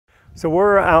So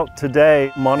we're out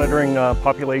today monitoring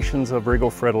populations of Regal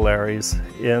Fritillaries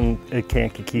at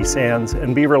Kankakee Sands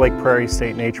and Beaver Lake Prairie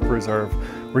State Nature Preserve.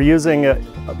 We're using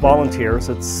volunteers,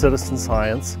 it's citizen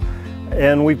science,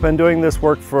 and we've been doing this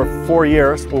work for 4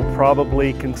 years. We'll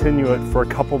probably continue it for a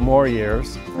couple more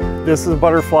years. This is a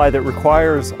butterfly that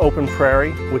requires open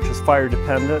prairie, which is fire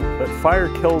dependent, but fire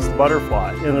kills the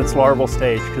butterfly in its larval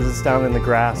stage because it's down in the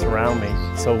grass around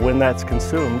me. So when that's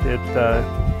consumed, it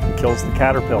kills the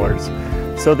caterpillars.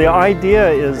 So the idea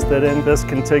is that in this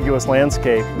contiguous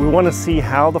landscape, we want to see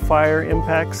how the fire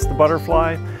impacts the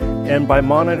butterfly, and by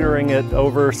monitoring it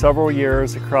over several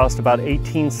years across about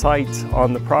 18 sites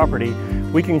on the property,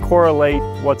 we can correlate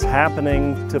what's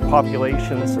happening to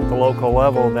populations at the local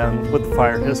level then with the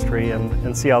fire history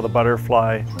and see how the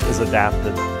butterfly is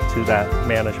adapted to that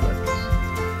management.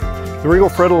 The Regal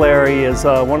Fritillary is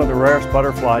one of the rarest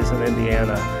butterflies in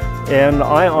Indiana. And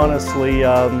I honestly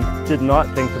did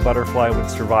not think the butterfly would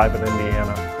survive in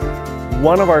Indiana.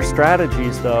 One of our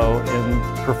strategies, though,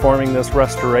 in performing this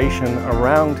restoration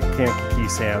around Kankakee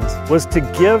Sands was to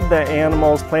give the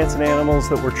animals, plants and animals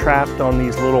that were trapped on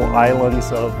these little islands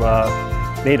of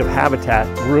native habitat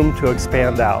room to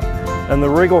expand out. And the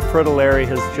Regal Fritillary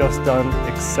has just done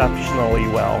exceptionally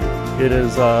well. It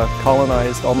has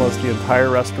colonized almost the entire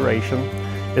restoration.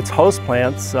 Its host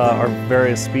plants are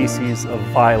various species of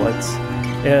violets,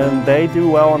 and they do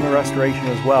well on the restoration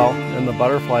as well, and the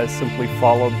butterflies simply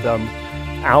followed them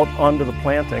out onto the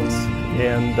plantings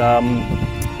and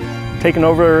taken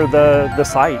over the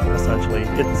site, essentially.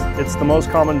 It's the most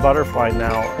common butterfly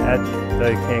now at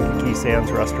the Kankakee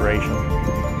Sands restoration.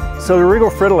 So the Regal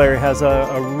Fritillary has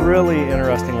a really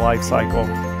interesting life cycle.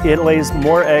 It lays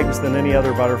more eggs than any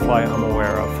other butterfly I'm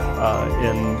aware of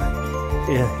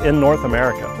in North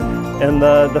America. And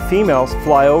the females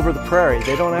fly over the prairie.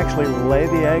 They don't actually lay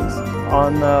the eggs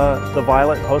on the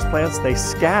violet host plants. They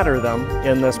scatter them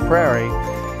in this prairie.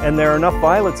 And there are enough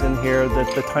violets in here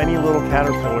that the tiny little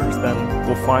caterpillars then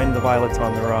will find the violets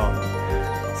on their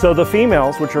own. So the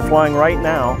females, which are flying right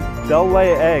now, they'll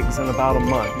lay eggs in about a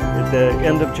month. At the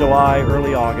end of July,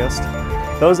 early August.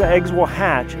 Those eggs will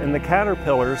hatch and the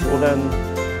caterpillars will then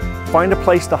find a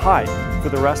place to hide for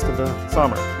the rest of the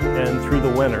summer and through the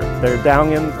winter. They're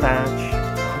down in thatch,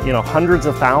 hundreds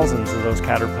of thousands of those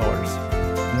caterpillars.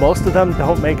 Most of them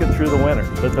don't make it through the winter,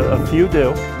 but a few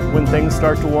do. When things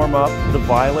start to warm up, the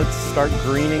violets start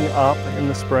greening up in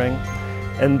the spring,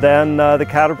 and then the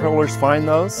caterpillars find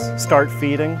those, start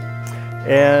feeding,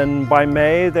 and by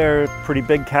May they're pretty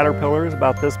big caterpillars,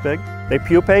 about this big. They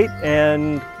pupate,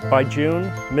 and by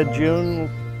June, mid-June,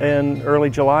 in early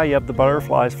July, you have the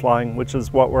butterflies flying, which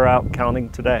is what we're out counting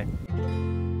today.